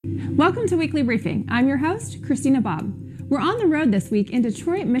Welcome to Weekly Briefing. I'm your host, Christina Bobb. We're on the road this week in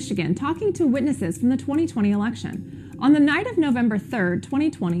Detroit, Michigan, talking to witnesses from the 2020 election. On the night of November 3rd,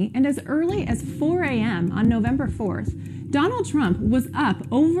 2020, and as early as 4 a.m. on November 4th, Donald Trump was up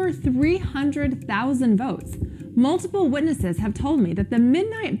over 300,000 votes. Multiple witnesses have told me that the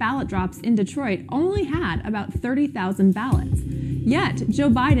midnight ballot drops in Detroit only had about 30,000 ballots. Yet,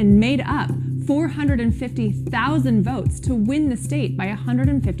 Joe Biden made up 450,000 votes to win the state by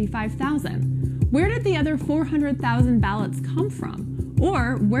 155,000. Where did the other 400,000 ballots come from?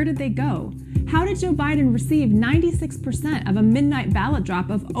 Or where did they go? How did Joe Biden receive 96% of a midnight ballot drop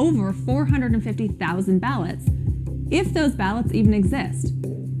of over 450,000 ballots, if those ballots even exist?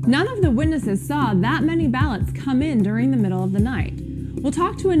 None of the witnesses saw that many ballots come in during the middle of the night. We'll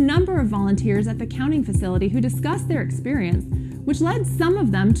talk to a number of volunteers at the counting facility who discussed their experience, which led some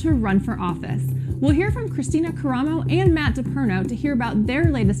of them to run for office. We'll hear from Christina Caramo and Matt DePerno to hear about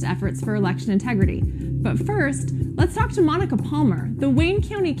their latest efforts for election integrity. But first, let's talk to Monica Palmer, the Wayne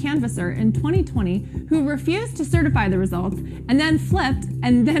County canvasser in 2020 who refused to certify the results and then flipped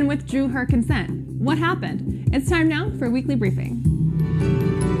and then withdrew her consent. What happened? It's time now for Weekly Briefing.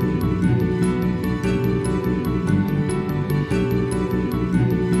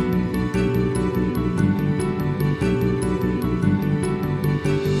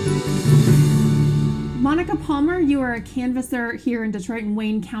 Monica Palmer, you are a canvasser here in Detroit and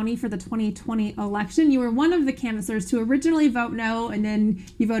Wayne County for the 2020 election. You were one of the canvassers to originally vote no, and then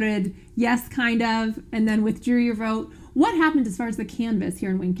you voted yes, kind of, and then withdrew your vote. What happened as far as the canvass here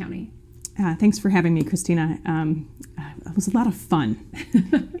in Wayne County? Thanks for having me, Christina. It was a lot of fun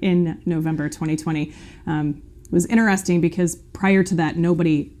in November 2020. It was interesting because prior to that,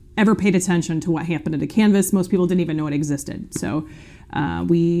 nobody ever paid attention to what happened at a canvass. Most people didn't even know it existed. So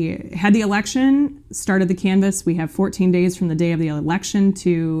we had the election, started the canvass. We have 14 days from the day of the election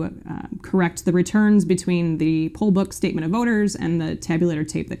to correct the returns between the poll book statement of voters and the tabulator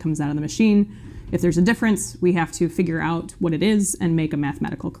tape that comes out of the machine. If there's a difference, we have to figure out what it is and make a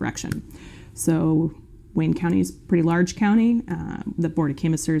mathematical correction. So Wayne County is a pretty large county. The Board of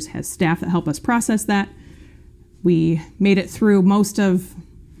Canvassers has staff that help us process that. We made it through most of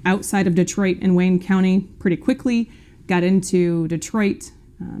outside of Detroit and Wayne County pretty quickly. Got into Detroit.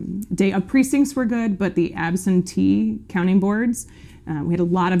 Day of precincts were good, but the absentee counting boards, we had a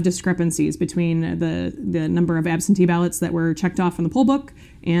lot of discrepancies between the number of absentee ballots that were checked off on the poll book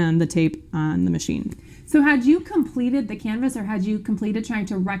and the tape on the machine. So had you completed the canvass, or had you completed trying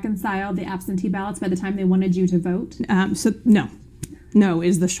to reconcile the absentee ballots by the time they wanted you to vote? No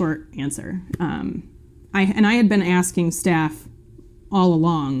is the short answer. I had been asking staff all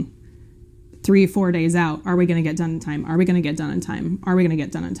along, 3-4 days out, are we going to get done in time? Are we going to get done in time? Are we going to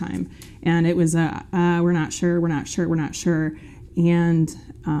get done in time? And it was, we're not sure. And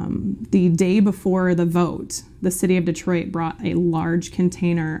the day before the vote, the city of Detroit brought a large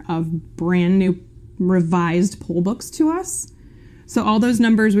container of brand new revised poll books to us. So all those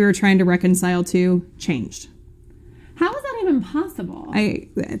numbers we were trying to reconcile to changed. How is that even possible?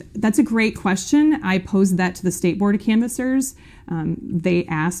 That's a great question. I posed that to the State Board of Canvassers. They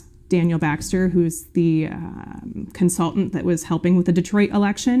asked Daniel Baxter, who's the consultant that was helping with the Detroit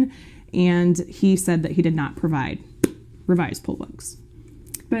election, and he said that he did not provide revised poll books.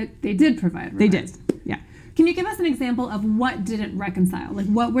 But they did provide revised. They did, yeah. Can you give us an example of what didn't reconcile? Like,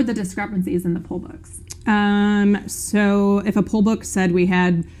 what were the discrepancies in the poll books? So if a poll book said we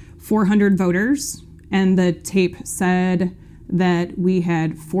had 400 voters and the tape said that we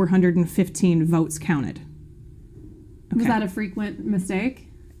had 415 votes counted. Okay. Was that a frequent mistake?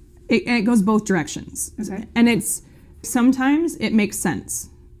 It goes both directions. Okay. And sometimes it makes sense,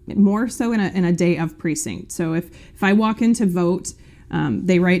 more so in a day of precinct. So if I walk in to vote,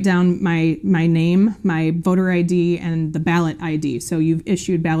 they write down my name, my voter ID, and the ballot ID. So you've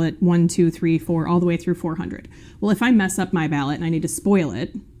issued ballot 1, 2, 3, 4, all the way through 400. Well, if I mess up my ballot and I need to spoil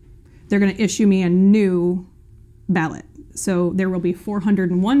it, they're going to issue me a new ballot. So there will be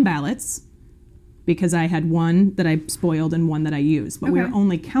 401 ballots, because I had one that I spoiled and one that I used. But we were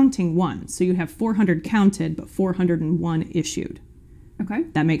only counting one. So you have 400 counted, but 401 issued. Okay.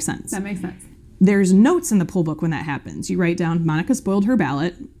 That makes sense. That makes sense. There's notes in the poll book when that happens. You write down, Monica spoiled her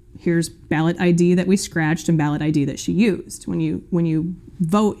ballot. Here's ballot ID that we scratched and ballot ID that she used. When you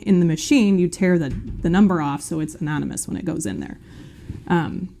vote in the machine, you tear the number off so it's anonymous when it goes in there.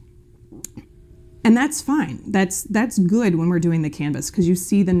 And that's fine. That's good when we're doing the canvass because you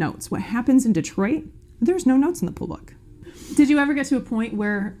see the notes. What happens in Detroit, there's no notes in the poll book. Did you ever get to a point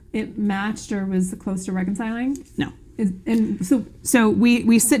where it matched or was close to reconciling? No. And so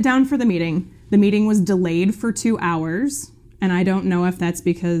we sit down for the meeting. The meeting was delayed for 2 hours. And I don't know if that's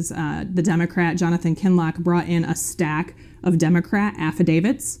because the Democrat, Jonathan Kinloch, brought in a stack of Democrat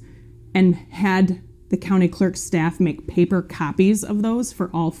affidavits and had the county clerk's staff make paper copies of those for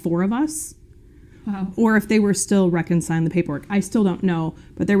all 4 of us. Wow. Or if they were still reconciling the paperwork. I still don't know,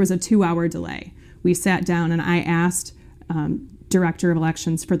 but there was a 2-hour delay. We sat down and I asked Director of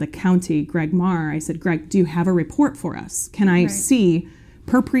Elections for the county, Greg Marr, I said, Greg, do you have a report for us? Can I see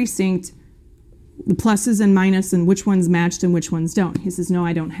per precinct the pluses and minuses and which ones matched and which ones don't? He says, no,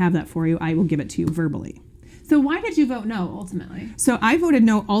 I don't have that for you. I will give it to you verbally. So why did you vote no ultimately? So I voted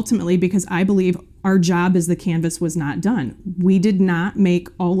no ultimately because I believe our job as the canvass was not done. We did not make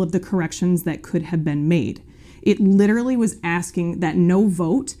all of the corrections that could have been made. It literally was asking, that no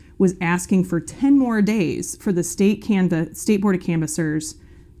vote was asking for 10 more days for the State Board of Canvassers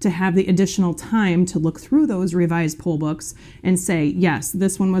to have the additional time to look through those revised poll books and say, yes,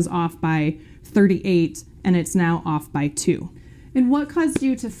 this one was off by 38 and it's now off by 2. And what caused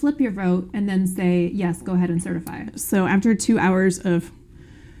you to flip your vote and then say, yes, go ahead and certify? So after 2 hours of,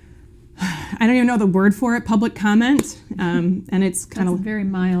 I don't even know the word for it, public comment, and it's kind of very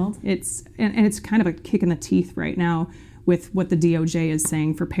mild. It's kind of a kick in the teeth right now with what the DOJ is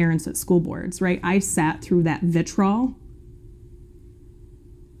saying for parents at school boards, right? I sat through that vitriol,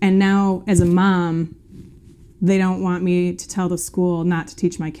 and now as a mom, they don't want me to tell the school not to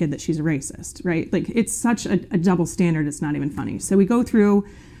teach my kid that she's a racist, right? Like, it's such a double standard, it's not even funny. So we go through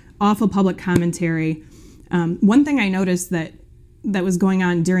awful public commentary. One thing I noticed that was going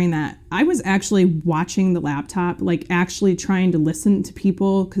on during that, I was actually watching the laptop, like actually trying to listen to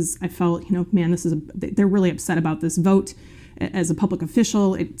people, because I felt, man, they're really upset about this vote. As a public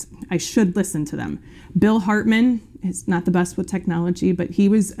official, I should listen to them. Bill Hartman is not the best with technology, but he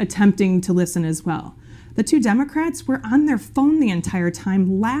was attempting to listen as well. The 2 Democrats were on their phone the entire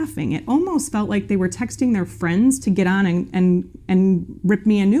time laughing. It almost felt like they were texting their friends to get on and rip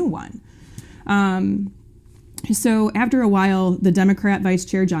me a new one. So after a while, the Democrat Vice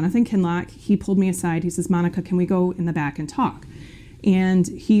Chair, Jonathan Kinloch, he pulled me aside. He says, Monica, can we go in the back and talk? And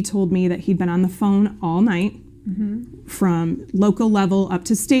he told me that he'd been on the phone all night from local level up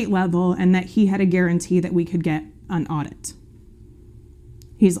to state level, and that he had a guarantee that we could get an audit.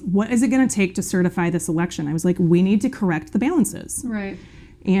 What is it going to take to certify this election? I was like, we need to correct the balances. Right.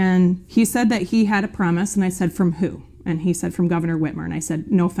 And he said that he had a promise, and I said, from who? And he said, from Governor Whitmer. And I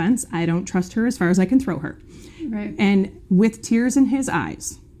said, no offense, I don't trust her as far as I can throw her. Right. And with tears in his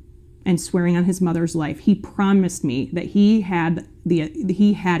eyes and swearing on his mother's life, he promised me that he had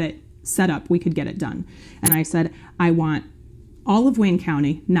it set up, we could get it done. And I said, I want all of Wayne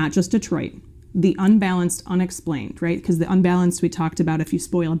County, not just Detroit. The unbalanced, unexplained, right? Because the unbalanced we talked about, if you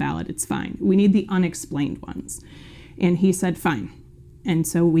spoil a ballot, it's fine. We need the unexplained ones. And he said, fine. And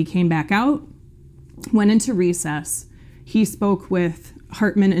so we came back out, went into recess. He spoke with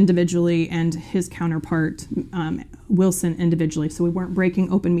Hartman individually and his counterpart, Wilson, individually. So we weren't breaking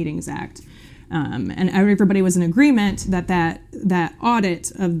Open Meetings Act. And everybody was in agreement that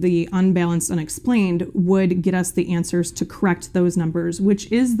audit of the unbalanced, unexplained would get us the answers to correct those numbers,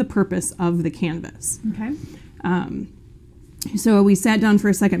 which is the purpose of the canvass. Okay. So we sat down for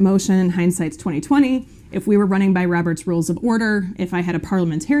a second motion. Hindsight's 2020. If we were running by Robert's Rules of Order, if I had a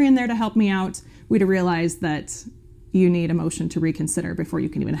parliamentarian there to help me out, we'd have realized that you need a motion to reconsider before you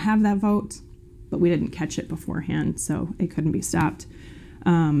can even have that vote. But we didn't catch it beforehand, so it couldn't be stopped.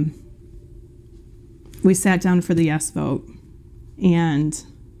 We sat down for the yes vote, and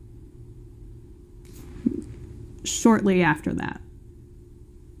shortly after that,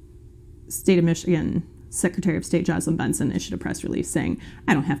 State of Michigan Secretary of State Jocelyn Benson issued a press release saying,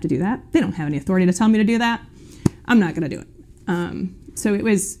 I don't have to do that. They don't have any authority to tell me to do that. I'm not going to do it. So it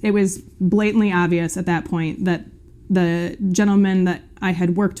was blatantly obvious at that point that the gentleman that I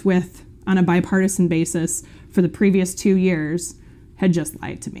had worked with on a bipartisan basis for the previous 2 years had just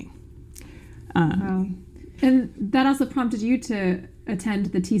lied to me. Wow. And that also prompted you to attend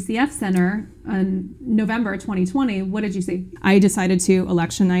the TCF Center in November 2020. What did you see? I decided to,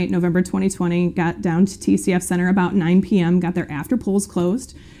 election night, November 2020, got down to TCF Center about 9 p.m., got there after polls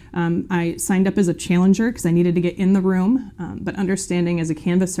closed. I signed up as a challenger because I needed to get in the room, but understanding as a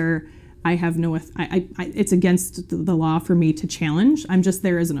canvasser, I have no, it's against the law for me to challenge. I'm just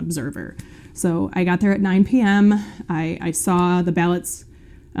there as an observer. So I got there at 9 p.m. I saw the ballots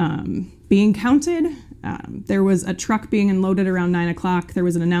being counted. There was a truck being unloaded around 9 o'clock. There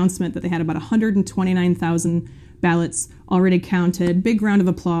was an announcement that they had about 129,000 ballots already counted. Big round of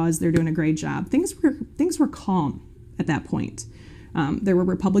applause. They're doing a great job. Things were calm at that point. There were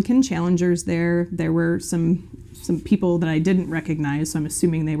Republican challengers there. There were some people that I didn't recognize, so I'm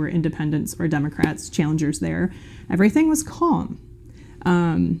assuming they were independents or Democrats challengers there. Everything was calm.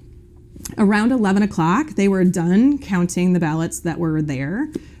 Around 11 o'clock, they were done counting the ballots that were there.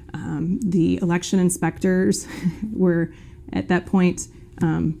 The election inspectors were at that point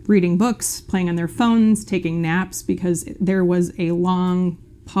reading books, playing on their phones, taking naps, because there was a long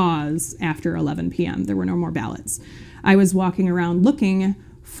pause after 11 p.m. There were no more ballots. I was walking around looking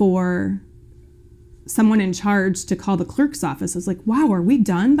for someone in charge to call the clerk's office. I was like, wow, are we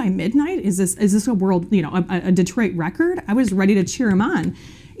done by midnight? Is this a world, a Detroit record? I was ready to cheer him on.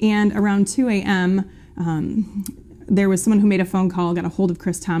 And around 2 a.m., there was someone who made a phone call, got a hold of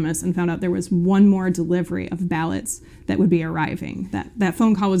Chris Thomas, and found out there was one more delivery of ballots that would be arriving. That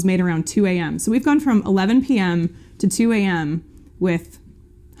phone call was made around 2 a.m. So we've gone from 11 p.m. to 2 a.m. with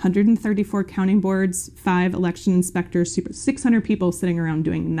 134 counting boards, 5 election inspectors, 600 people sitting around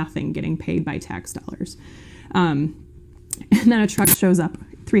doing nothing, getting paid by tax dollars. And then a truck shows up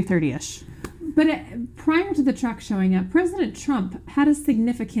 3:30-ish. But prior to the truck showing up, President Trump had a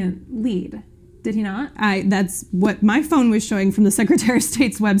significant lead, did he not? That's what my phone was showing from the Secretary of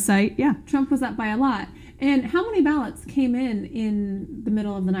State's website, yeah. Trump was up by a lot. And how many ballots came in the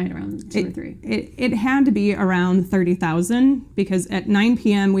middle of the night, around 2 or 3? It had to be around 30,000, because at 9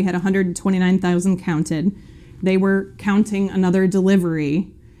 p.m. we had 129,000 counted. They were counting another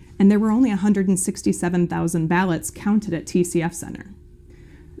delivery, and there were only 167,000 ballots counted at TCF Center.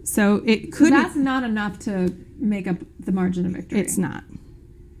 So it could. So that's not enough to make up the margin of victory. It's not.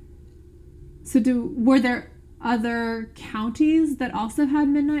 So were there other counties that also had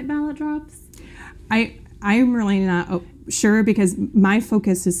midnight ballot drops? I'm really not sure, because my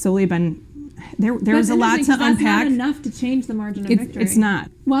focus has solely been there was a lot to unpack. That's not enough to change the margin of victory. It's not.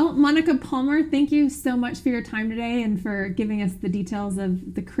 Well, Monica Palmer, thank you so much for your time today and for giving us the details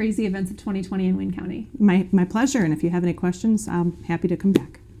of the crazy events of 2020 in Wayne County. My pleasure. And if you have any questions, I'm happy to come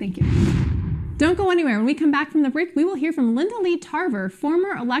back. Thank you. Don't go anywhere. When we come back from the break, we will hear from Linda Lee Tarver,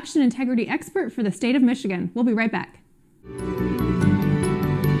 former election integrity expert for the state of Michigan. We'll be right back.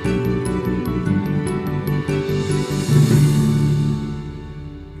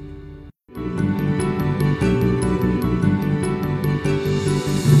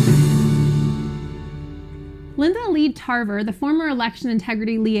 Linda Lee Tarver, the former election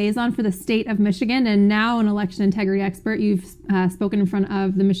integrity liaison for the state of Michigan and now an election integrity expert. You've spoken in front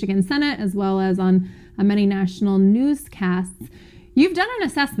of the Michigan Senate as well as on many national newscasts. You've done an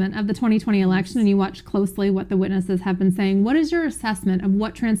assessment of the 2020 election and you watched closely what the witnesses have been saying. What is your assessment of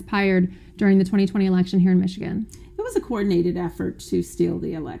what transpired during the 2020 election here in Michigan? It was a coordinated effort to steal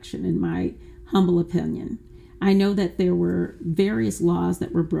the election, in my humble opinion. I know that there were various laws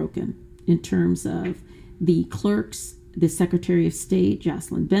that were broken in terms of the clerks, the Secretary of State,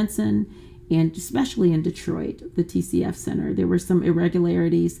 Jocelyn Benson, and especially in Detroit, the TCF Center, there were some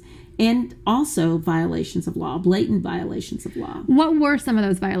irregularities and also violations of law, blatant violations of law. What were some of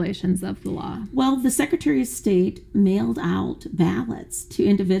those violations of the law? Well, the Secretary of State mailed out ballots to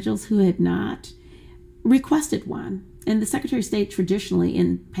individuals who had not requested one. And the Secretary of State traditionally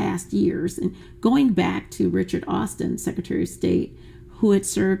in past years, and going back to Richard Austin, Secretary of State, who had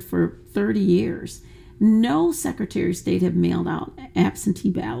served for 30 years, no Secretary of State have mailed out absentee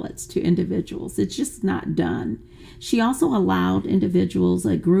ballots to individuals. It's just not done. She also allowed individuals,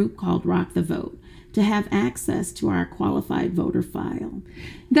 a group called Rock the Vote, to have access to our qualified voter file.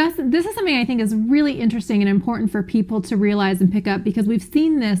 This is something I think is really interesting and important for people to realize and pick up, because we've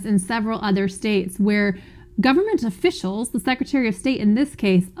seen this in several other states where government officials, the Secretary of State in this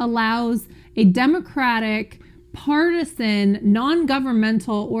case, allows a Democratic, partisan,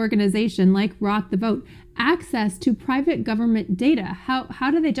 non-governmental organization like Rock the Vote access to private government data.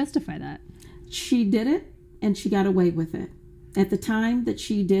 How do they justify that? She did it, and she got away with it. At the time that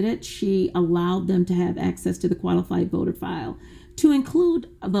she did it, she allowed them to have access to the qualified voter file, to include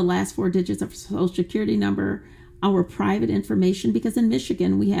the last 4 digits of Social Security number, our private information, because in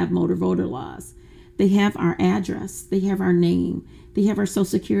Michigan we have motor voter laws. They have our address, they have our name, they have our Social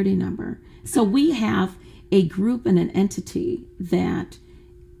Security number. So we have a group and an entity that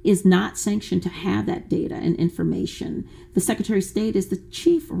is not sanctioned to have that data and information. The Secretary of State is the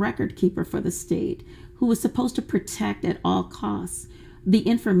chief record keeper for the state, who is supposed to protect at all costs the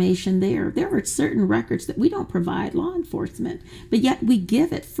information there. There are certain records that we don't provide law enforcement, but yet we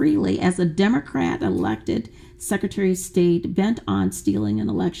give it freely as a Democrat elected Secretary of State bent on stealing an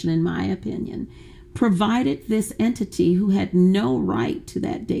election, in my opinion, provided this entity who had no right to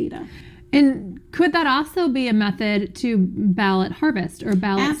that data. And could that also be a method to ballot harvest or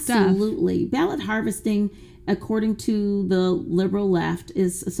ballot stuff? Absolutely. Ballot harvesting according to the liberal left,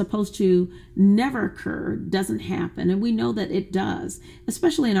 is supposed to never occur, doesn't happen. And we know that it does,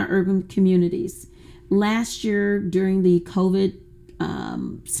 especially in our urban communities. Last year, during the COVID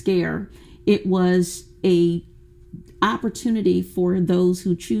scare, it was a opportunity for those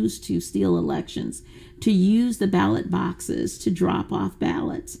who choose to steal elections to use the ballot boxes to drop off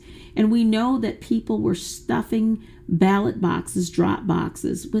ballots. And we know that people were stuffing ballot boxes, drop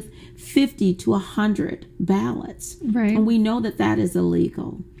boxes, with 50 to 100 ballots. Right. And we know that that is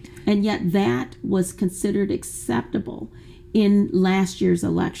illegal. And yet that was considered acceptable in last year's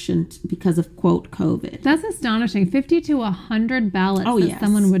election because of, quote, COVID. That's astonishing. 50 to 100 ballots that yes.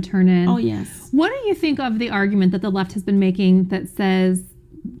 someone would turn in. Oh, yes. What do you think of the argument that the left has been making that says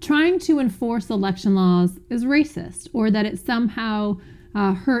trying to enforce election laws is racist, or that it somehow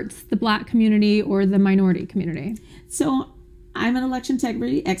hurts the Black community or the minority community? So I'm an election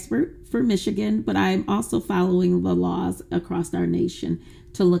integrity expert for Michigan, but I'm also following the laws across our nation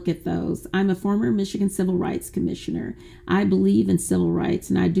to look at those. I'm a former Michigan Civil Rights Commissioner. I believe in civil rights,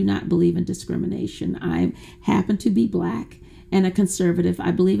 and I do not believe in discrimination. I happen to be Black and a conservative.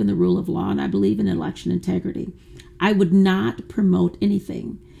 I believe in the rule of law, and I believe in election integrity. I would not promote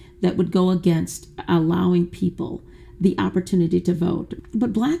anything that would go against allowing people the opportunity to vote.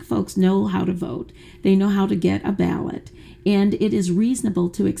 But Black folks know how to vote. They know how to get a ballot. And it is reasonable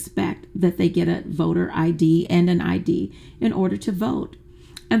to expect that they get a voter ID and an ID in order to vote.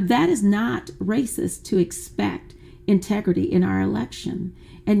 And that is not racist to expect integrity in our election.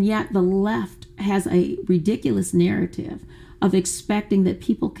 And yet the left has a ridiculous narrative of expecting that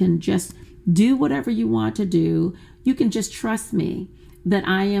people can just do whatever you want to do. You can just trust me that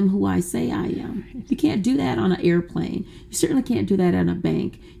I am who I say I am. You can't do that on an airplane. You certainly can't do that at a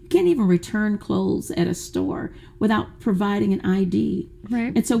bank. You can't even return clothes at a store without providing an ID.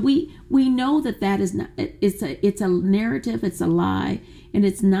 Right. And so we know that is not, it's a narrative, it's a lie, and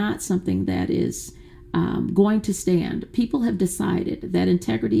it's not something that is going to stand. People have decided that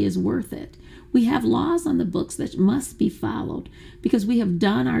integrity is worth it. We have laws on the books that must be followed because we have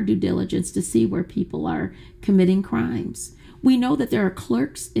done our due diligence to see where people are committing crimes. We know that there are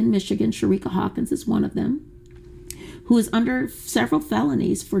clerks in Michigan, Sharika Hawkins is one of them, who is under several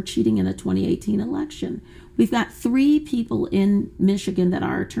felonies for cheating in the 2018 election. We've got 3 people in Michigan that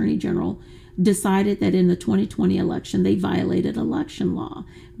our Attorney General decided that in the 2020 election they violated election law,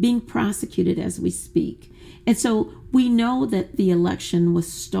 being prosecuted as we speak. And so we know that the election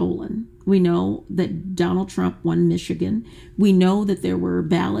was stolen. We know that Donald Trump won Michigan. We know that there were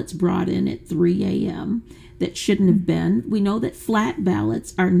ballots brought in at 3 a.m. that shouldn't have been. We know that flat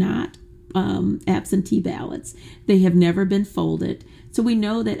ballots are not absentee ballots. They have never been folded. So we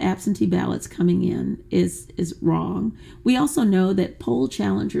know that absentee ballots coming in is wrong. We also know that poll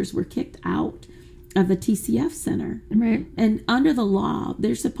challengers were kicked out of the TCF Center. Right. And under the law,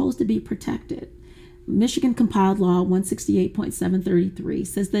 they're supposed to be protected. Michigan Compiled Law 168.733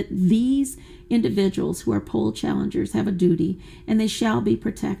 says that these individuals who are poll challengers have a duty and they shall be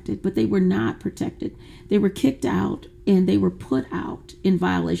protected, but they were not protected. They were kicked out and they were put out in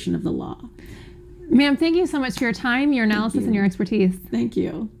violation of the law. Ma'am, thank you so much for your time, your analysis, and your expertise. Thank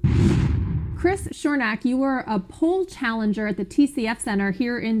you. Chris Shornack, you were a poll challenger at the TCF Center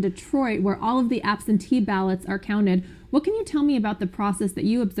here in Detroit, where all of the absentee ballots are counted. What can you tell me about the process that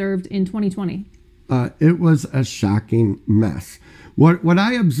you observed in 2020? It was a shocking mess. What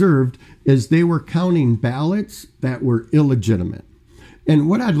I observed is they were counting ballots that were illegitimate. And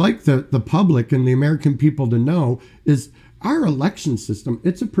what I'd like the public and the American people to know is our election system,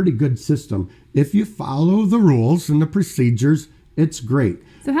 it's a pretty good system. If you follow the rules and the procedures, it's great.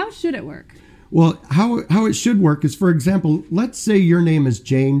 So how should it work? Well, how it should work is, for example, let's say your name is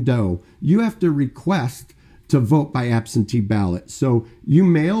Jane Doe. You have to request to vote by absentee ballot. So you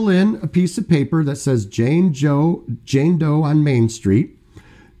mail in a piece of paper that says Jane Doe on Main Street,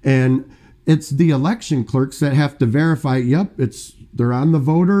 and it's the election clerks that have to verify, yep, they're on the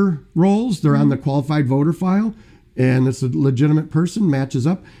voter rolls, they're on the qualified voter file, and it's a legitimate person, matches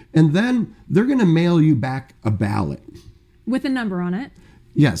up, and then they're going to mail you back a ballot. With a number on it?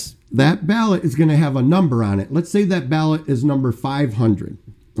 Yes, that ballot is going to have a number on it. Let's say that ballot is number 500,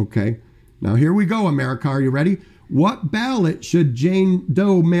 okay? Now, here we go, America. Are you ready? What ballot should Jane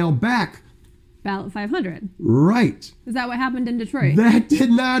Doe mail back? Ballot 500. Right. Is that what happened in Detroit? That did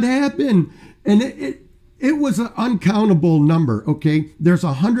not happen. And it was an uncountable number, okay? There's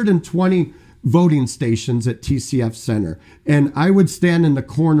 120 voting stations at TCF Center. And I would stand in the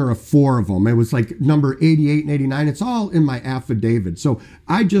corner of 4 of them. It was like number 88 and 89. It's all in my affidavit. So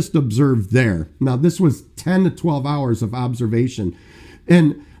I just observed there. Now, this was 10 to 12 hours of observation.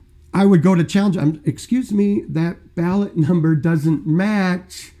 And I would go to challenge. Excuse me, that ballot number doesn't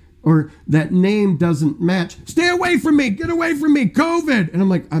match, or that name doesn't match. Stay away from me. Get away from me. COVID. And I'm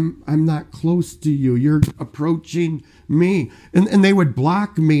like, I'm not close to you. You're approaching me. And they would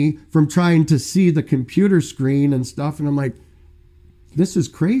block me from trying to see the computer screen and stuff. And I'm like, this is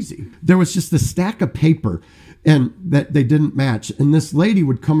crazy. There was just a stack of paper and that they didn't match. And this lady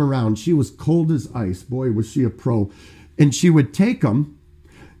would come around. She was cold as ice. Boy, was she a pro. And she would take them.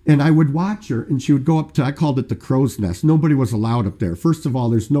 And I would watch her, and she would go up to, I called it the crow's nest. Nobody was allowed up there. First of all,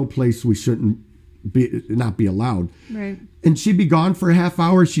 there's no place we shouldn't not be allowed. Right. And she'd be gone for a half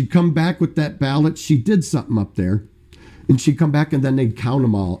hour. She'd come back with that ballot. She did something up there. And she'd come back, and then they'd count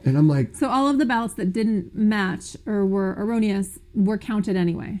them all. And I'm like... So all of the ballots that didn't match or were erroneous were counted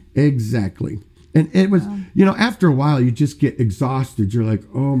anyway. Exactly. And it was, after a while, you just get exhausted. You're like,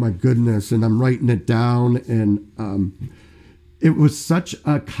 oh, my goodness. And I'm writing it down, and... It was such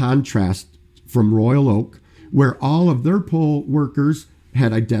a contrast from Royal Oak, where all of their poll workers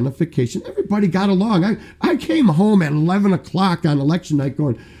had identification. Everybody got along. I came home at 11 o'clock on election night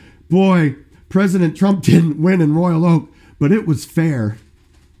going, boy, President Trump didn't win in Royal Oak, but it was fair.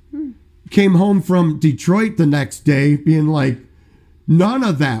 Came home from Detroit the next day being like, none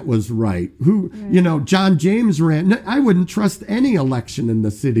of that was right. John James ran. I wouldn't trust any election in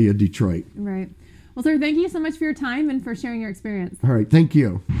the city of Detroit. Right. Well, sir, thank you so much for your time and for sharing your experience. All right, thank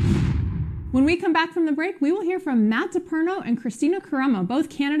you. When we come back from the break, we will hear from Matt DePerno and Christina Caramo, both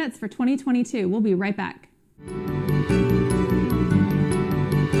candidates for 2022. We'll be right back.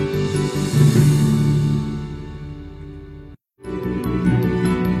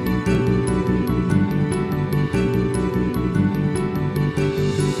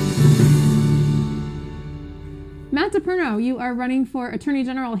 Matt DePerno, you are running for Attorney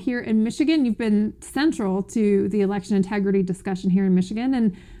General here in Michigan. You've been central to the election integrity discussion here in Michigan.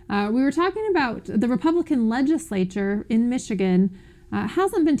 And we were talking about the Republican legislature in Michigan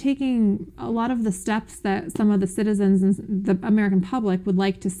hasn't been taking a lot of the steps that some of the citizens and the American public would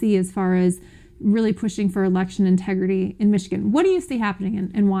like to see as far as really pushing for election integrity in Michigan. What do you see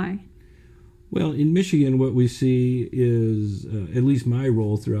happening and why? Well, in Michigan, what we see is, at least my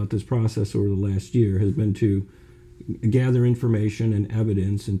role throughout this process over the last year has been to gather information and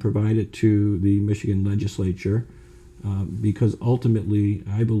evidence and provide it to the Michigan legislature because ultimately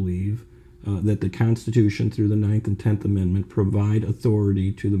I believe that the Constitution through the 9th and 10th Amendment provide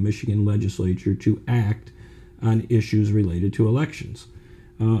authority to the Michigan legislature to act on issues related to elections.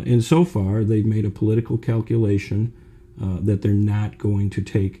 And so far, they've made a political calculation that they're not going to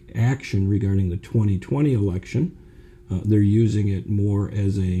take action regarding the 2020 election. They're using it more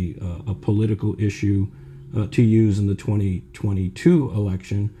as a political issue to use in the 2022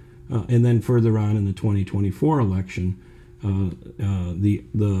 election, and then further on in the 2024 election.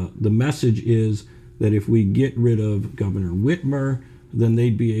 The message is that if we get rid of Governor Whitmer, then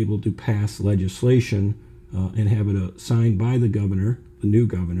they'd be able to pass legislation and have it signed by the governor, the new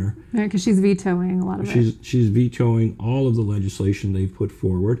governor. Right, because she's vetoing a lot of it. She's vetoing all of the legislation they've put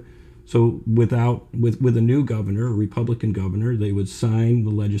forward. So with a new governor, a Republican governor, they would sign the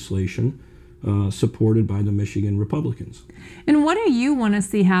legislation supported by the Michigan Republicans. And what do you want to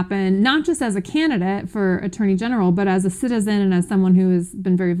see happen, not just as a candidate for Attorney General, but as a citizen and as someone who has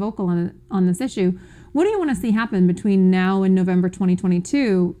been very vocal on this issue? What do you want to see happen between now and November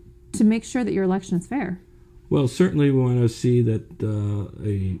 2022 to make sure that your election is fair? Well, certainly we want to see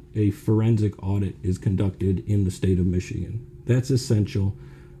that a forensic audit is conducted in the state of Michigan. That's essential.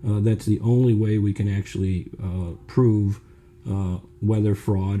 That's the only way we can actually prove whether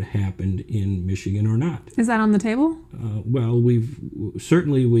fraud happened in Michigan or not. Is that on the table? Well, we've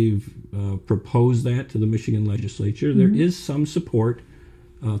proposed that to the Michigan legislature. Mm-hmm. There is some support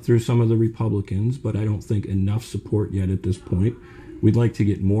through some of the Republicans, but I don't think enough support yet at this point. We'd like to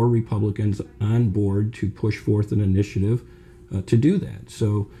get more Republicans on board to push forth an initiative to do that.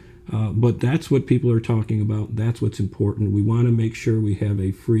 So, but that's what people are talking about. That's what's important. We want to make sure we have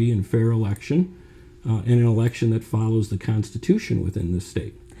a free and fair election. And an election that follows the Constitution within the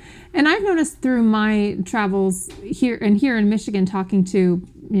state. And I've noticed through my travels here in Michigan, talking to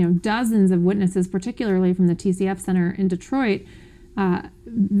dozens of witnesses, particularly from the TCF Center in Detroit,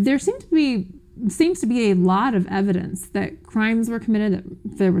 there seems to be a lot of evidence that crimes were committed,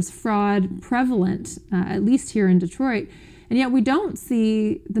 that there was fraud prevalent, at least here in Detroit. And yet we don't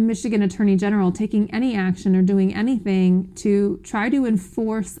see the Michigan Attorney General taking any action or doing anything to try to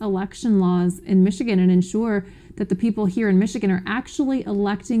enforce election laws in Michigan and ensure that the people here in Michigan are actually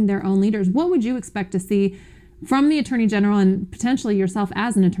electing their own leaders. What would you expect to see from the Attorney General and potentially yourself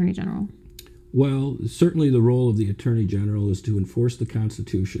as an Attorney General? Well, certainly the role of the Attorney General is to enforce the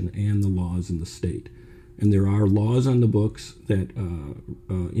Constitution and the laws in the state. And there are laws on the books that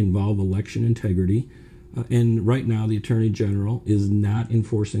involve election integrity. And right now, the Attorney General is not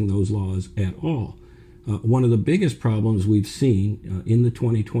enforcing those laws at all. One of the biggest problems we've seen in the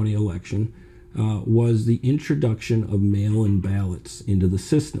 2020 election was the introduction of mail-in ballots into the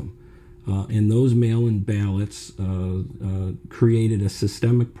system. And those mail-in ballots created a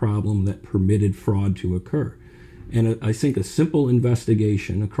systemic problem that permitted fraud to occur. And I think a simple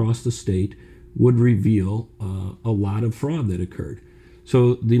investigation across the state would reveal a lot of fraud that occurred.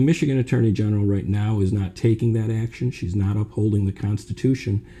 So the Michigan Attorney General right now is not taking that action. She's not upholding the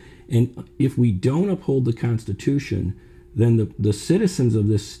Constitution. And if we don't uphold the Constitution, then the citizens of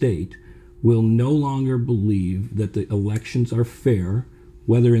this state will no longer believe that the elections are fair,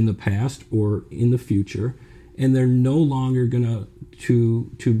 whether in the past or in the future, and they're no longer going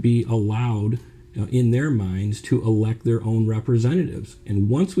to be allowed in their minds to elect their own representatives. And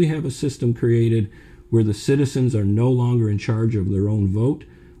once we have a system created where the citizens are no longer in charge of their own vote,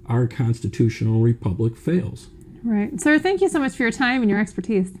 our constitutional republic fails. Right. Sir, thank you so much for your time and your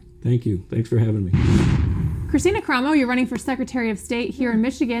expertise. Thank you. Thanks for having me. Christina Cramo, you're running for Secretary of State here in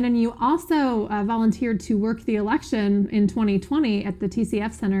Michigan, and you also volunteered to work the election in 2020 at the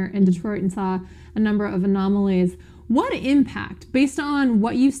TCF Center in Detroit and saw a number of anomalies. What impact, based on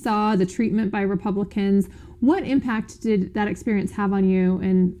what you saw, the treatment by Republicans, what impact did that experience have on you,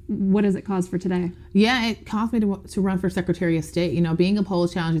 and what does it cause for today? Yeah, it caused me to run for Secretary of State. You know, being a poll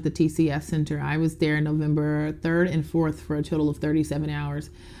challenger at the TCF Center, I was there November 3rd and 4th for a total of 37 hours.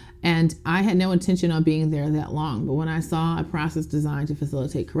 And I had no intention of being there that long. But when I saw a process designed to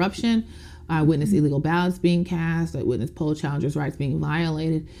facilitate corruption, I witnessed illegal ballots being cast, I witnessed poll challengers' rights being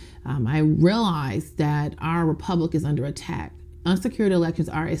violated, I realized that our republic is under attack. Unsecured elections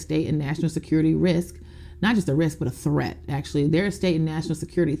are a state and national security risk, not just a risk, but a threat, actually. They're a state and national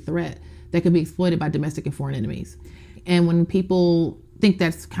security threat that could be exploited by domestic and foreign enemies. And when people think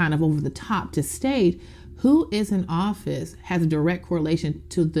that's kind of over the top to state, who is in office has a direct correlation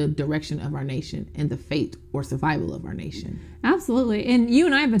to the direction of our nation and the fate or survival of our nation. Absolutely. And you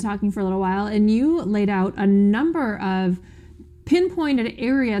and I have been talking for a little while, and you laid out a number of pinpointed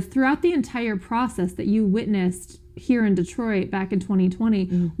areas throughout the entire process that you witnessed here in Detroit back in 2020.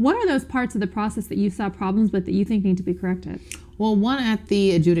 What are those parts of the process that you saw problems with that you think need to be corrected? Well, one at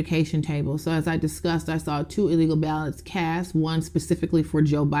the adjudication table. So as I discussed, I saw 2 illegal ballots cast, one specifically for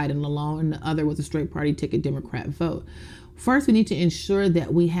Joe Biden alone, and the other was a straight party ticket Democrat vote. First, we need to ensure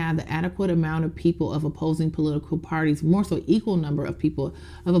that we have the adequate amount of people of opposing political parties, more so equal number of people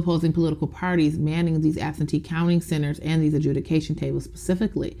of opposing political parties manning these absentee counting centers and these adjudication tables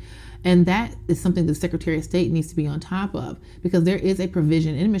specifically. And that is something the Secretary of State needs to be on top of, because there is a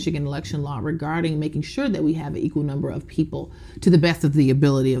provision in Michigan election law regarding making sure that we have an equal number of people to the best of the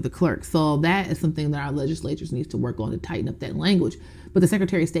ability of the clerk. So that is something that our legislatures needs to work on to tighten up that language. But the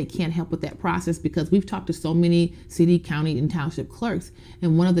Secretary of State can't help with that process, because we've talked to so many city, county, and township clerks.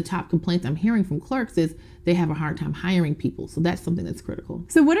 And one of the top complaints I'm hearing from clerks is they have a hard time hiring people. So that's something that's critical.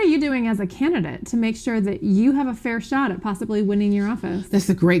 So what are you doing as a candidate to make sure that you have a fair shot at possibly winning your office? That's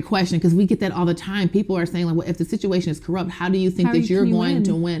a great question, because we get that all the time. People are saying, like, well, if the situation is corrupt, how do you think that you're going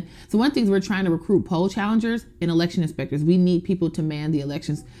to win? So one thing is we're trying to recruit poll challengers and election inspectors. We need people to man the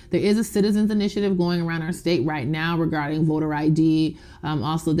elections. There is a citizens initiative going around our state right now regarding voter ID,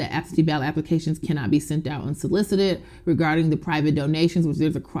 also that absentee ballot applications cannot be sent out unsolicited, regarding the private donations, which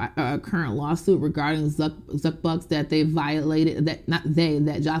there's a current lawsuit regarding Zuckbucks that they violated,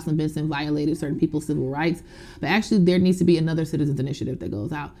 that Jocelyn Benson violated certain people's civil rights. But actually there needs to be another citizens initiative that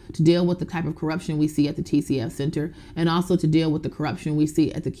goes out to deal with the type of corruption we see at the TCF Center, and also to deal with the corruption we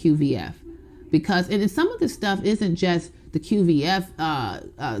see at the QVF. Because some of this stuff isn't just the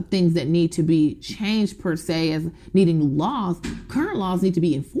QVF things that need to be changed per se as needing laws. Current laws need to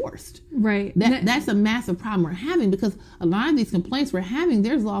be enforced. Right. That's a massive problem we're having, because a lot of these complaints we're having,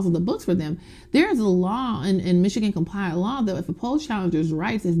 there's laws on the books for them. There's a law in Michigan compliant law that if a poll challenger's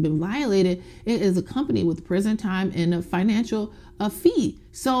rights has been violated, it is accompanied with prison time and a financial fee.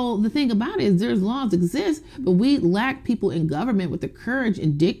 So the thing about it is there's laws exist, but we lack people in government with the courage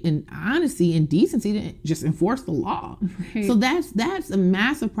and honesty and decency to just enforce the law. Right. So that's a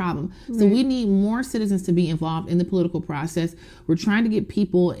massive problem. Right. So we need more citizens to be involved in the political process. We're trying to get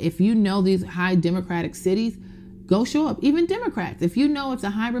people, if you know these high Democratic cities, go show up. Even Democrats, if you know it's a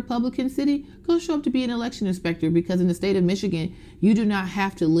high Republican city, go show up to be an election inspector, because in the state of Michigan, you do not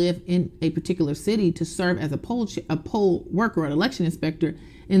have to live in a particular city to serve as a poll worker or an election inspector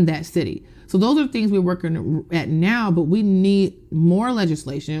in that city. So those are things we're working at now, but we need more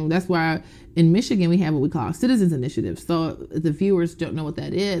legislation. That's why in Michigan we have what we call a citizens initiative. So if the viewers don't know what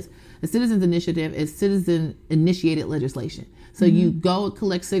that is, a citizens initiative is citizen initiated legislation. So you go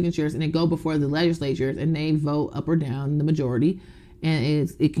collect signatures and they go before the legislatures and they vote up or down the majority,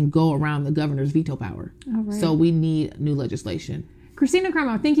 and it can go around the governor's veto power. All right. So we need new legislation. Christina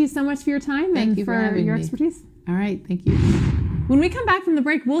Cremo, thank you so much for your time Thank and you for for having your me. expertise. All right, thank you. When we come back from the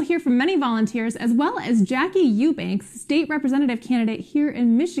break, we'll hear from many volunteers as well as Jackie Eubanks, state representative candidate here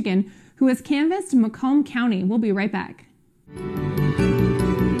in Michigan, who has canvassed Macomb County. We'll be right back.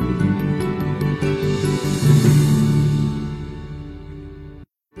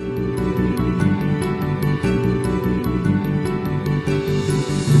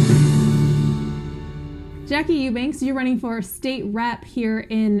 Jackie Eubanks, you're running for state rep here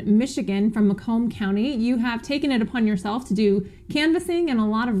in Michigan from Macomb County. You have taken it upon yourself to do canvassing and a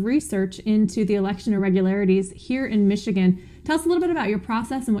lot of research into the election irregularities here in Michigan. Tell us a little bit about your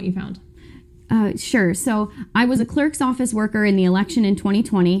process and what you found. Sure. So I was a clerk's office worker in the election in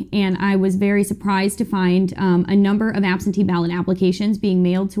 2020, and I was very surprised to find a number of absentee ballot applications being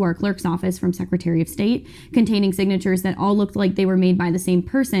mailed to our clerk's office from Secretary of State containing signatures that all looked like they were made by the same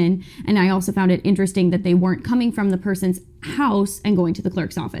person. And I also found it interesting that they weren't coming from the person's house and going to the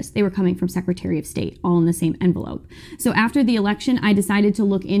clerk's office. They were coming from Secretary of State, all in the same envelope. So after the election, I decided to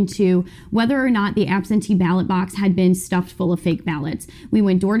look into whether or not the absentee ballot box had been stuffed full of fake ballots. We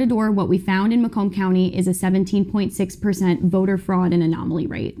went door to door. What we found in Macomb County is a 17.6% voter fraud and anomaly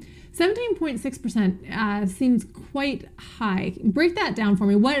rate. 17.6% seems quite high. Break that down for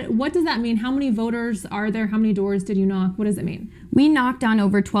me. What does that mean? How many voters are there? How many doors did you knock? What does it mean? We knocked on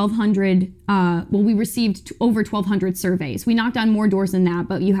over 1,200, we received over 1,200 surveys. We knocked on more doors than that,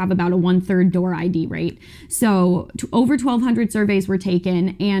 but you have about a 1/3 door ID rate. So over 1,200 surveys were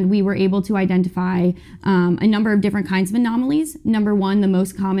taken, and we were able to identify a number of different kinds of anomalies. Number one, the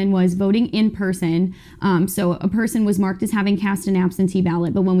most common was voting in person. So a person was marked as having cast an absentee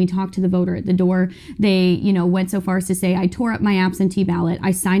ballot, but when we talked to the voter at the door, they, went so far as to say, I tore up my absentee ballot.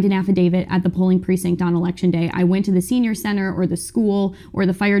 I signed an affidavit at the polling precinct on election day. I went to the senior center or the school or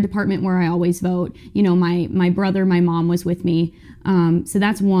the fire department where I always vote. My brother, my mom was with me. So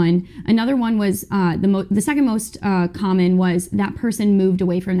that's one. Another one was the second most common was that person moved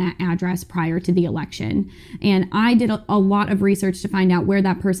away from that address prior to the election. And I did a lot of research to find out where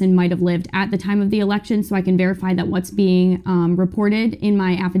that person might have lived at the time of the election, so I can verify that what's being reported in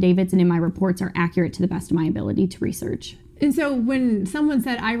my affidavits and in my reports are accurate to the best of my ability to research. And so when someone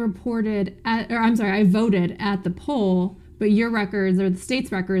said I voted at the poll, but your records or the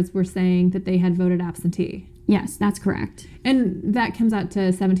state's records were saying that they had voted absentee. Yes, that's correct. And that comes out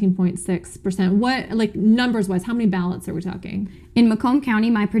to 17.6%. What, numbers-wise, how many ballots are we talking? In Macomb County,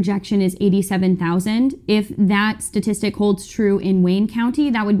 my projection is 87,000. If that statistic holds true in Wayne County,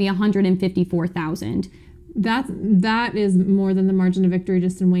 that would be 154,000. That is more than the margin of victory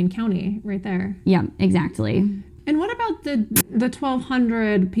just in Wayne County, right there. Yeah, exactly. And what about the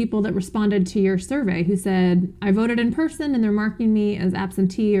 1,200 people that responded to your survey who said, I voted in person and they're marking me as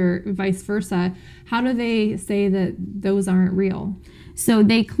absentee or vice versa? How do they say that those aren't real? So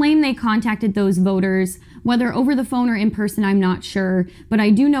they claim they contacted those voters, whether over the phone or in person, I'm not sure. But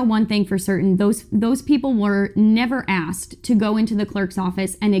I do know one thing for certain. Those people were never asked to go into the clerk's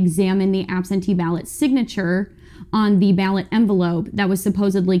office and examine the absentee ballot signature on the ballot envelope that was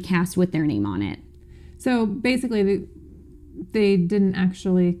supposedly cast with their name on it. So basically, they didn't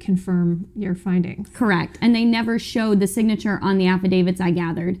actually confirm your findings. Correct. And they never showed the signature on the affidavits I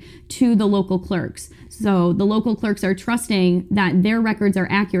gathered to the local clerks. So the local clerks are trusting that their records are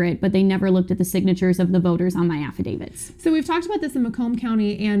accurate, but they never looked at the signatures of the voters on my affidavits. So we've talked about this in Macomb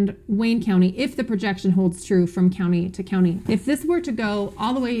County and Wayne County, if the projection holds true from county to county. If this were to go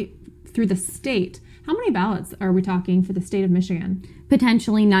all the way through the state, how many ballots are we talking for the state of Michigan?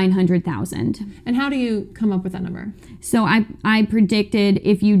 Potentially 900,000. And how do you come up with that number? So I predicted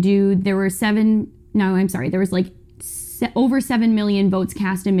there was over 7 million votes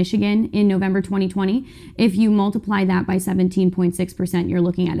cast in Michigan in November 2020. If you multiply that by 17.6%, you're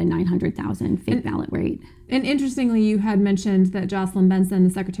looking at a 900,000 fake ballot rate. And interestingly, you had mentioned that Jocelyn Benson,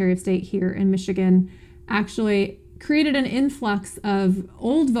 the Secretary of State here in Michigan, actually created an influx of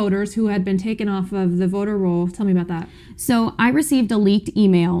old voters who had been taken off of the voter roll. Tell me about that. So I received a leaked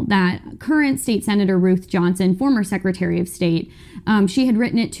email that current State Senator Ruth Johnson, former Secretary of State, she had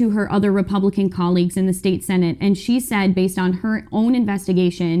written it to her other Republican colleagues in the state Senate, and she said, based on her own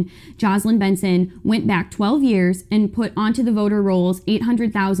investigation, Jocelyn Benson went back 12 years and put onto the voter rolls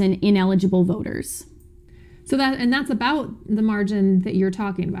 800,000 ineligible voters. So that's about the margin that you're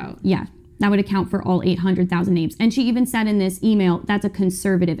talking about. Yeah. That would account for all 800,000 names. And she even said in this email, that's a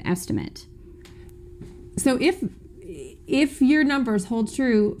conservative estimate. So if your numbers hold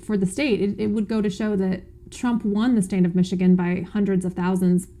true for the state, it would go to show that Trump won the state of Michigan by hundreds of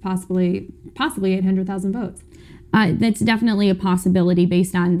thousands, possibly 800,000 votes. That's definitely a possibility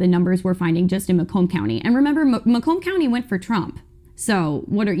based on the numbers we're finding just in Macomb County. And remember, Macomb County went for Trump. So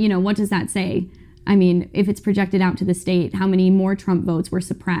what does that say? I mean, if it's projected out to the state, how many more Trump votes were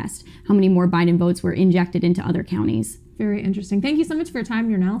suppressed? How many more Biden votes were injected into other counties? Very interesting. Thank you so much for your time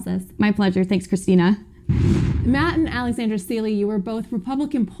and your analysis. My pleasure. Thanks, Christina. Matt and Alexandra Seeley, you were both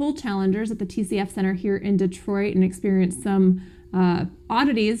Republican poll challengers at the TCF Center here in Detroit and experienced some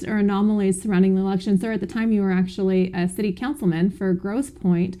oddities or anomalies surrounding the election. Sir, at the time you were actually a city councilman for Grosse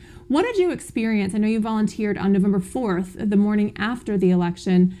Pointe. What did you experience? I know you volunteered on November 4th, the morning after the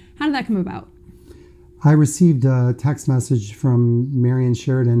election. How did that come about? I received a text message from Marion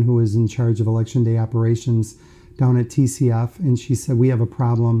Sheridan, who is in charge of Election Day operations down at TCF, and she said, we have a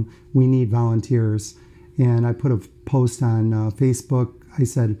problem. We need volunteers. And I put a post on Facebook. I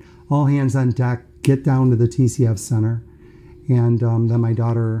said, all hands on deck, get down to the TCF Center. And then my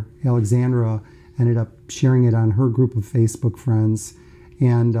daughter, Alexandra, ended up sharing it on her group of Facebook friends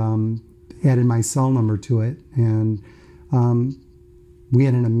and added my cell number to it. And we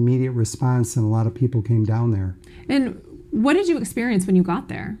had an immediate response, and a lot of people came down there. And what did you experience when you got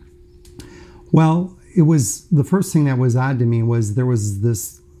there? Well, it was the first thing that was odd to me was there was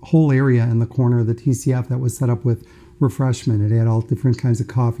this whole area in the corner of the TCF that was set up with refreshment. It had all different kinds of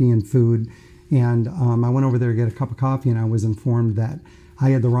coffee and food. And I went over there to get a cup of coffee, and I was informed that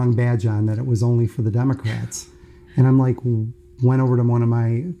I had the wrong badge on, that it was only for the Democrats. And I'm like, went over to one of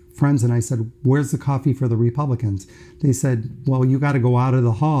my friends and I said, where's the coffee for the Republicans? They said, well, you got to go out of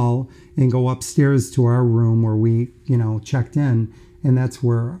the hall and go upstairs to our room where we, checked in. And that's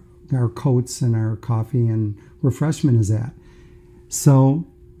where our coats and our coffee and refreshment is at. So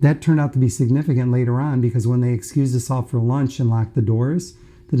that turned out to be significant later on, because when they excused us all for lunch and locked the doors,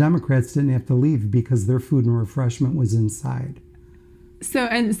 the Democrats didn't have to leave because their food and refreshment was inside. So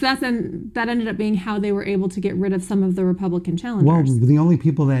that ended up being how they were able to get rid of some of the Republican challengers. Well, the only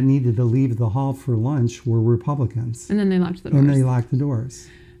people that needed to leave the hall for lunch were Republicans. And then they locked the doors. And they locked the doors.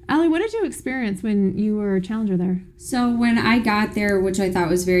 Allie, what did you experience when you were a challenger there? So when I got there, which I thought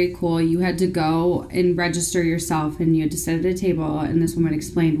was very cool, you had to go and register yourself, and you had to sit at a table, and this woman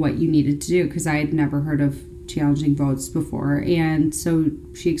explained what you needed to do, because I had never heard of challenging votes before. And so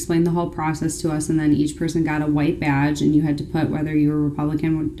she explained the whole process to us, and then each person got a white badge, and you had to put whether you were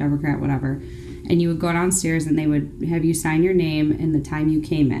Republican, Democrat, whatever. And you would go downstairs, and they would have you sign your name and the time you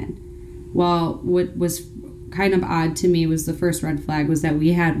came in. Well, what was kind of odd to me was the first red flag was that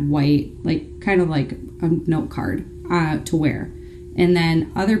we had white, kind of like a note card to wear. And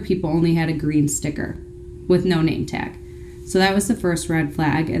then other people only had a green sticker with no name tag. So that was the first red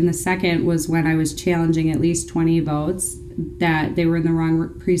flag. And the second was when I was challenging at least 20 votes that they were in the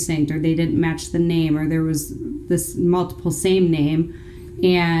wrong precinct, or they didn't match the name, or there was this multiple same name.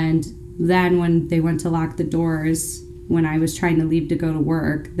 And then when they went to lock the doors, when I was trying to leave to go to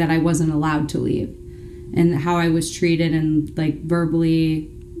work, that I wasn't allowed to leave. And how I was treated and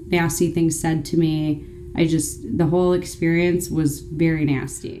verbally nasty things said to me. The whole experience was very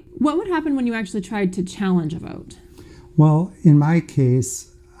nasty. What would happen when you actually tried to challenge a vote? Well, in my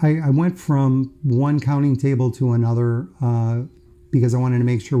case, I went from one counting table to another because I wanted to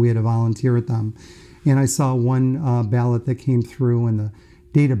make sure we had a volunteer at them. And I saw one ballot that came through, and the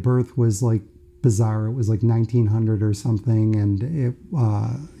date of birth was bizarre. It was 1900 or something, and it,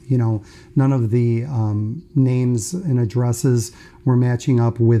 none of the names and addresses were matching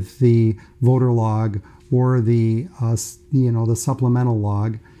up with the voter log or the the supplemental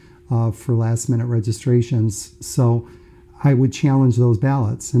log for last minute registrations. So I would challenge those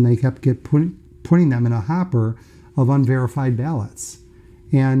ballots, and they kept putting them in a hopper of unverified ballots.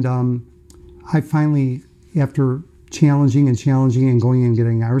 And I finally, after challenging and going and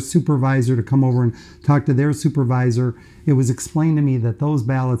getting our supervisor to come over and talk to their supervisor, it was explained to me that those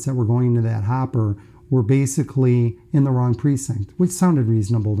ballots that were going into that hopper were basically in the wrong precinct, which sounded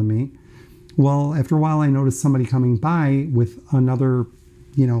reasonable to me. Well, after a while, I noticed somebody coming by with another,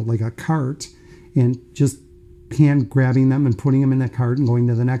 a cart, and just hand grabbing them and putting them in the cart and going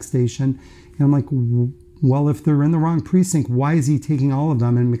to the next station. And I'm like, well, if they're in the wrong precinct, why is he taking all of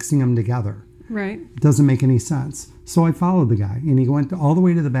them and mixing them together? Right. It doesn't make any sense. So I followed the guy, and he went all the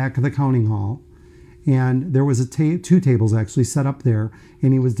way to the back of the counting hall, and there was two tables actually set up there,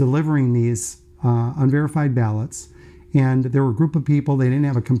 and he was delivering these unverified ballots, And there were a group of people, they didn't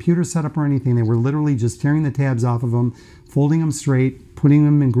have a computer set up or anything. They were literally just tearing the tabs off of them, folding them straight, putting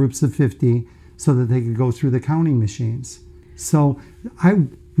them in groups of 50 so that they could go through the counting machines. So I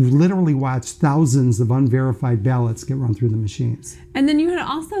literally watched thousands of unverified ballots get run through the machines. And then you had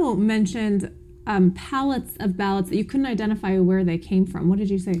also mentioned pallets of ballots that you couldn't identify where they came from. What did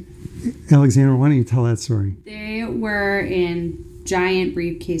you say? Alexandra, why don't you tell that story? They were in giant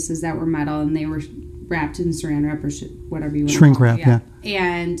briefcases that were metal, and they were wrapped in saran wrap or whatever you want. Shrink wrap, yeah.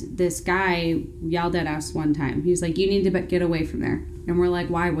 And this guy yelled at us one time. He's like, "You need to get away from there." And we're like,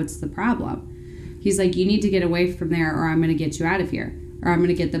 "Why? What's the problem?" He's like, "You need to get away from there, or I'm going to get you out of here, or I'm going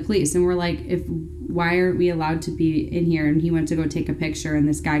to get the police." And we're like, why aren't we allowed to be in here? And he went to go take a picture, and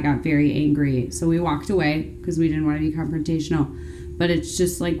this guy got very angry. So we walked away because we didn't want to be confrontational. But it's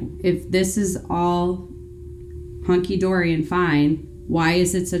just like, if this is all hunky-dory and fine, why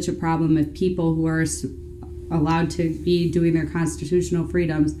is it such a problem if people who are allowed to be doing their constitutional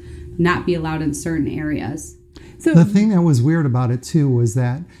freedoms not be allowed in certain areas? So the thing that was weird about it too was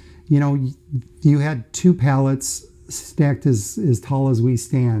that, you had two pallets stacked as tall as we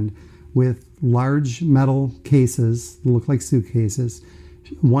stand with large metal cases that look like suitcases.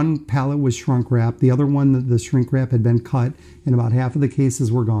 One pallet was shrink wrap. The other one, the shrink wrap had been cut and about half of the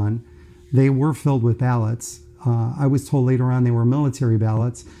cases were gone. They were filled with ballots. I was told later on they were military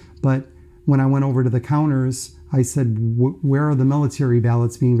ballots, but when I went over to the counters, I said, where are the military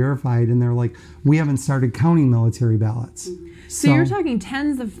ballots being verified? And they're like, we haven't started counting military ballots. So you're talking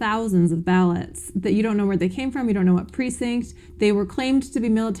tens of thousands of ballots that you don't know where they came from. You don't know what precinct. They were claimed to be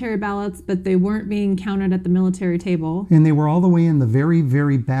military ballots, but they weren't being counted at the military table. And they were all the way in the very,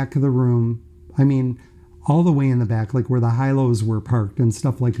 very back of the room. I mean, all the way in the back, like where the high-lows were parked and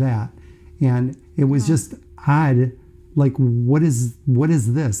stuff like that. And it was just odd. Like, what is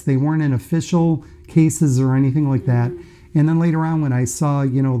this? They weren't in official cases or anything like that. And then later on, when I saw,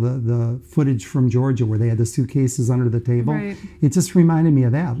 the footage from Georgia where they had the suitcases under the table, right, it just reminded me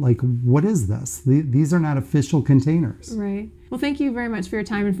of that. Like, what is this? These are not official containers. Right. Well, thank you very much for your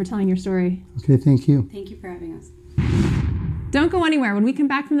time and for telling your story. Okay, thank you. Thank you for having us. Don't go anywhere. When we come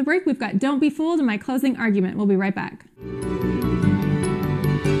back from the break, we've got Don't Be Fooled and my closing argument. We'll be right back.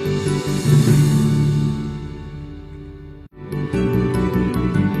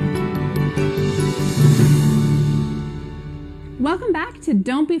 Welcome back to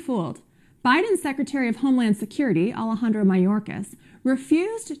Don't Be Fooled. Biden's Secretary of Homeland Security, Alejandro Mayorkas,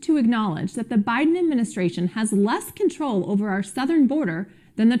 refused to acknowledge that the Biden administration has less control over our southern border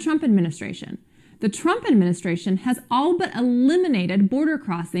than the Trump administration. The Trump administration has all but eliminated border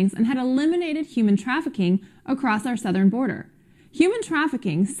crossings and had eliminated human trafficking across our southern border. Human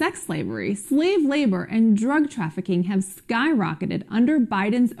trafficking, sex slavery, slave labor, and drug trafficking have skyrocketed under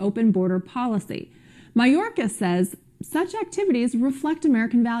Biden's open border policy. Mayorkas says such activities reflect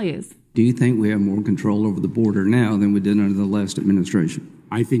American values. Do you think we have more control over the border now than we did under the last administration?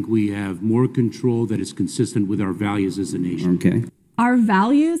 I think we have more control that is consistent with our values as a nation. Okay. Our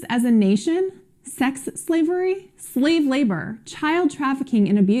values as a nation? Sex slavery, slave labor, child trafficking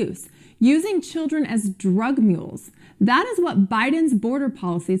and abuse, using children as drug mules. That is what Biden's border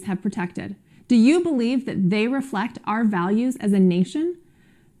policies have protected. Do you believe that they reflect our values as a nation?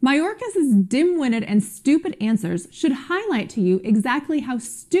 Mayorkas' dim-witted and stupid answers should highlight to you exactly how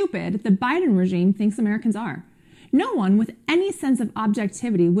stupid the Biden regime thinks Americans are. No one with any sense of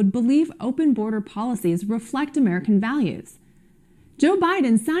objectivity would believe open border policies reflect American values. Joe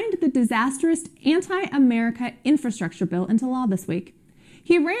Biden signed the disastrous anti-America infrastructure bill into law this week.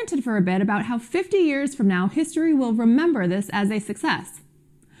 He ranted for a bit about how 50 years from now, history will remember this as a success.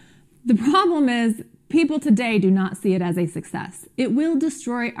 The problem is, people today do not see it as a success. It will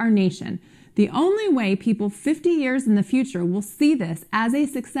destroy our nation. The only way people 50 years in the future will see this as a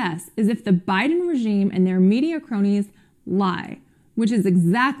success is if the Biden regime and their media cronies lie, which is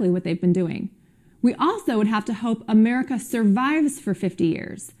exactly what they've been doing. We also would have to hope America survives for 50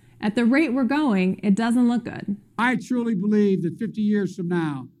 years. At the rate we're going, it doesn't look good. I truly believe that 50 years from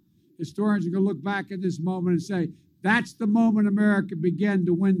now, historians are going to look back at this moment and say, that's the moment America began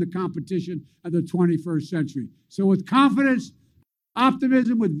to win the competition of the 21st century. So with confidence,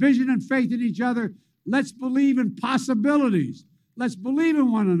 optimism, with vision and faith in each other, let's believe in possibilities. Let's believe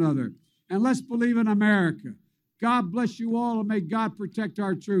in one another. And let's believe in America. God bless you all, and may God protect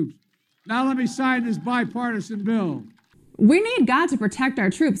our troops. Now let me sign this bipartisan bill. We need God to protect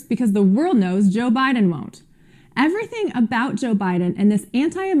our troops because the world knows Joe Biden won't. Everything about Joe Biden and this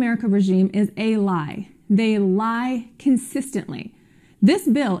anti-America regime is a lie. They lie consistently. This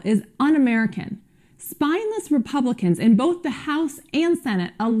bill is un-American. Spineless Republicans in both the House and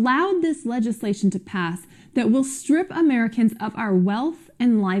Senate allowed this legislation to pass that will strip Americans of our wealth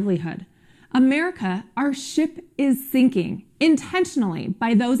and livelihood. America, our ship is sinking intentionally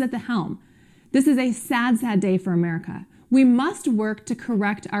by those at the helm. This is a sad, sad day for America. We must work to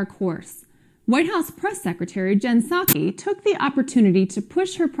correct our course. White House Press Secretary Jen Psaki took the opportunity to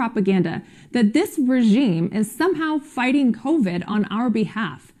push her propaganda that this regime is somehow fighting COVID on our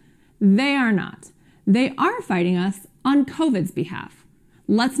behalf. They are not. They are fighting us on COVID's behalf.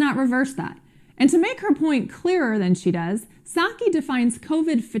 Let's not reverse that. And to make her point clearer than she does, Psaki defines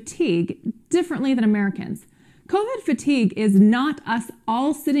COVID fatigue differently than Americans. COVID fatigue is not us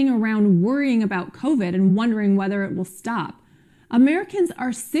all sitting around worrying about COVID and wondering whether it will stop. Americans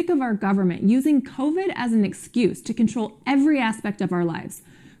are sick of our government using COVID as an excuse to control every aspect of our lives.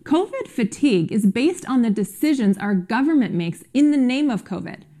 COVID fatigue is based on the decisions our government makes in the name of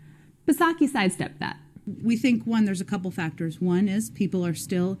COVID. Psaki sidestepped that. We think, one, there's a couple factors. One is people are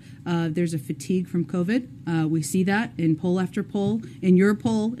still, there's a fatigue from COVID. We see that in poll after poll, in your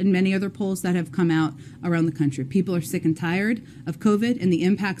poll, and many other polls that have come out around the country. People are sick and tired of COVID and the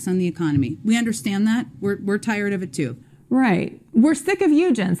impacts on the economy. We understand that. We're tired of it too. Right. We're sick of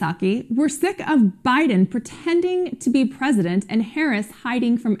you, Jen Psaki. We're sick of Biden pretending to be president and Harris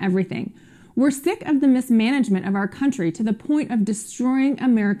hiding from everything. We're sick of the mismanagement of our country to the point of destroying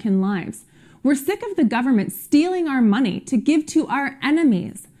American lives. We're sick of the government stealing our money to give to our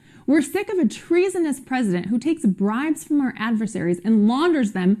enemies. We're sick of a treasonous president who takes bribes from our adversaries and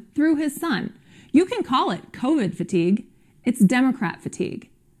launders them through his son. You can call it COVID fatigue. It's Democrat fatigue.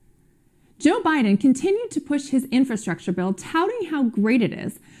 Joe Biden continued to push his infrastructure bill, touting how great it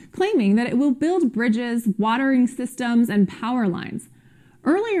is, claiming that it will build bridges, watering systems, and power lines.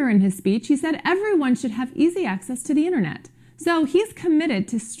 Earlier in his speech, he said everyone should have easy access to the internet. So he's committed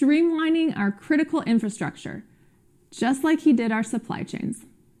to streamlining our critical infrastructure, just like he did our supply chains.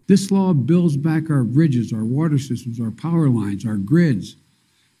 This law builds back our bridges, our water systems, our power lines, our grids,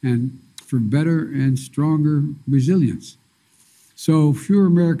 and for better and stronger resilience. So fewer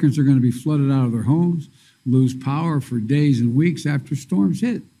Americans are going to be flooded out of their homes, lose power for days and weeks after storms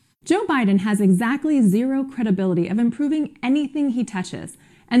hit. Joe Biden has exactly zero credibility of improving anything he touches,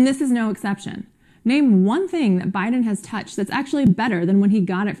 and this is no exception. Name one thing that Biden has touched that's actually better than when he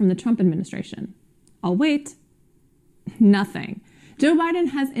got it from the Trump administration. I'll wait. Nothing. Joe Biden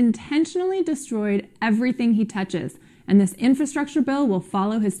has intentionally destroyed everything he touches, and this infrastructure bill will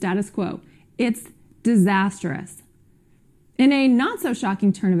follow his status quo. It's disastrous. In a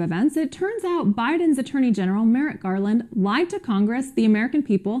not-so-shocking turn of events, it turns out Biden's Attorney General Merrick Garland lied to Congress, the American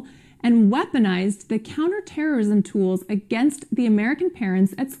people, and weaponized the counterterrorism tools against the American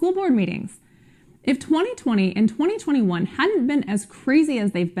parents at school board meetings. If 2020 and 2021 hadn't been as crazy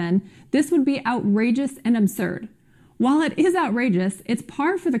as they've been, this would be outrageous and absurd. While it is outrageous, it's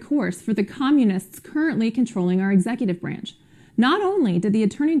par for the course for the communists currently controlling our executive branch. Not only did the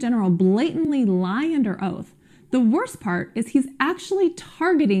Attorney General blatantly lie under oath, the worst part is he's actually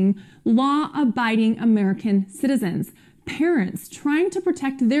targeting law-abiding American citizens, parents trying to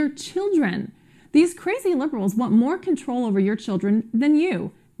protect their children. These crazy liberals want more control over your children than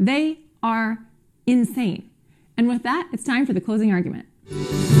you. They are insane. And with that, it's time for the closing argument.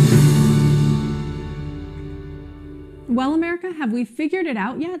 Well, America, have we figured it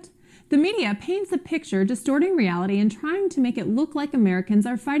out yet? The media paints a picture distorting reality and trying to make it look like Americans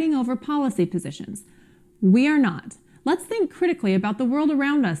are fighting over policy positions. We are not. Let's think critically about the world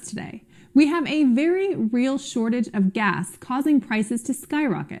around us today. We have a very real shortage of gas, causing prices to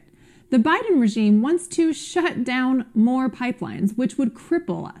skyrocket. The Biden regime wants to shut down more pipelines, which would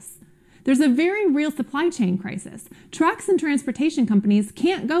cripple us. There's a very real supply chain crisis. Trucks and transportation companies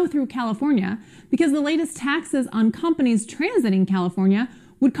can't go through California because the latest taxes on companies transiting California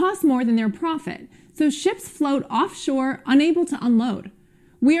would cost more than their profit. So ships float offshore, unable to unload.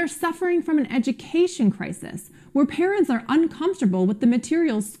 We are suffering from an education crisis where parents are uncomfortable with the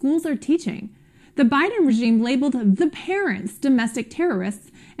materials schools are teaching. The Biden regime labeled the parents domestic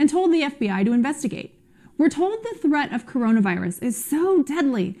terrorists and told the FBI to investigate. We're told the threat of coronavirus is so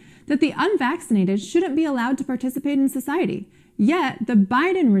deadly that the unvaccinated shouldn't be allowed to participate in society. Yet, the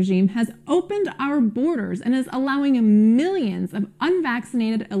Biden regime has opened our borders and is allowing millions of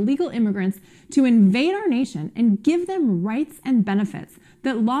unvaccinated illegal immigrants to invade our nation and give them rights and benefits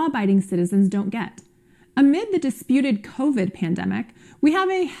that law-abiding citizens don't get. Amid the disputed COVID pandemic, we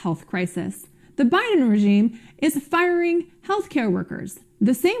have a health crisis. The Biden regime is firing healthcare workers,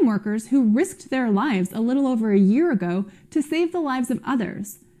 the same workers who risked their lives a little over a year ago to save the lives of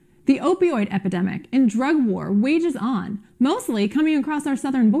others. The opioid epidemic and drug war wages on, mostly coming across our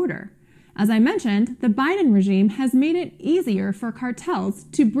southern border. As I mentioned, the Biden regime has made it easier for cartels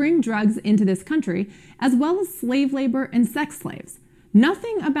to bring drugs into this country, as well as slave labor and sex slaves.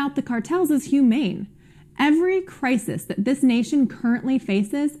 Nothing about the cartels is humane. Every crisis that this nation currently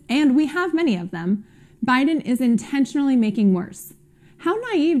faces, and we have many of them, Biden is intentionally making worse. How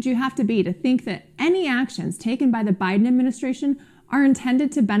naive do you have to be to think that any actions taken by the Biden administration are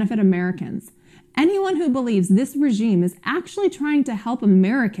intended to benefit Americans? Anyone who believes this regime is actually trying to help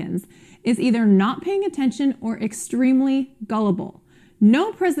Americans is either not paying attention or extremely gullible.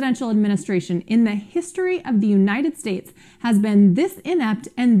 No presidential administration in the history of the United States has been this inept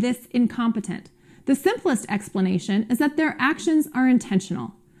and this incompetent. The simplest explanation is that their actions are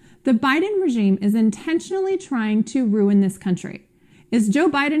intentional. The Biden regime is intentionally trying to ruin this country. Is Joe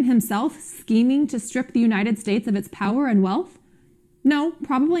Biden himself scheming to strip the United States of its power and wealth? No,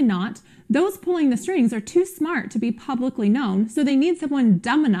 probably not. Those pulling the strings are too smart to be publicly known, so they need someone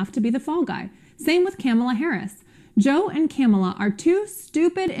dumb enough to be the fall guy. Same with Kamala Harris. Joe and Kamala are two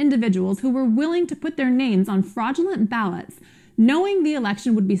stupid individuals who were willing to put their names on fraudulent ballots, knowing the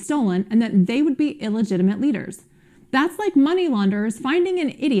election would be stolen and that they would be illegitimate leaders. That's like money launderers finding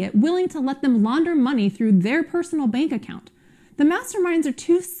an idiot willing to let them launder money through their personal bank account. The masterminds are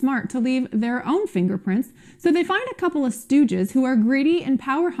too smart to leave their own fingerprints, so they find a couple of stooges who are greedy and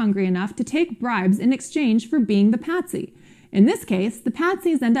power-hungry enough to take bribes in exchange for being the patsy. In this case, the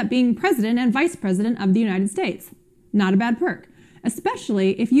patsies end up being president and vice president of the United States. Not a bad perk,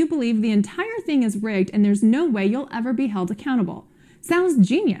 especially if you believe the entire thing is rigged and there's no way you'll ever be held accountable. Sounds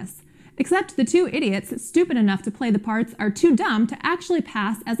genius. Except the two idiots stupid enough to play the parts are too dumb to actually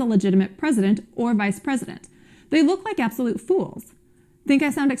pass as a legitimate president or vice president. They look like absolute fools. Think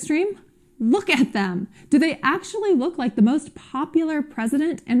I sound extreme? Look at them. Do they actually look like the most popular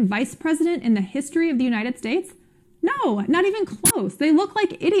president and vice president in the history of the United States? No, not even close. They look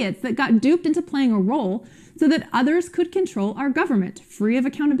like idiots that got duped into playing a role so that others could control our government, free of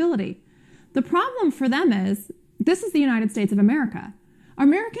accountability. The problem for them is, this is the United States of America.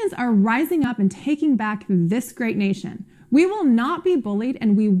 Americans are rising up and taking back this great nation. We will not be bullied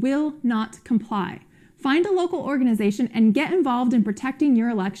and we will not comply. Find a local organization and get involved in protecting your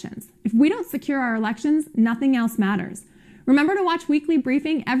elections. If we don't secure our elections, nothing else matters. Remember to watch Weekly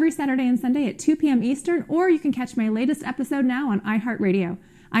Briefing every Saturday and Sunday at 2 p.m. Eastern, or you can catch my latest episode now on iHeartRadio.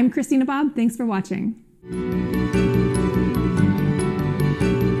 I'm Christina Bobb. Thanks for watching.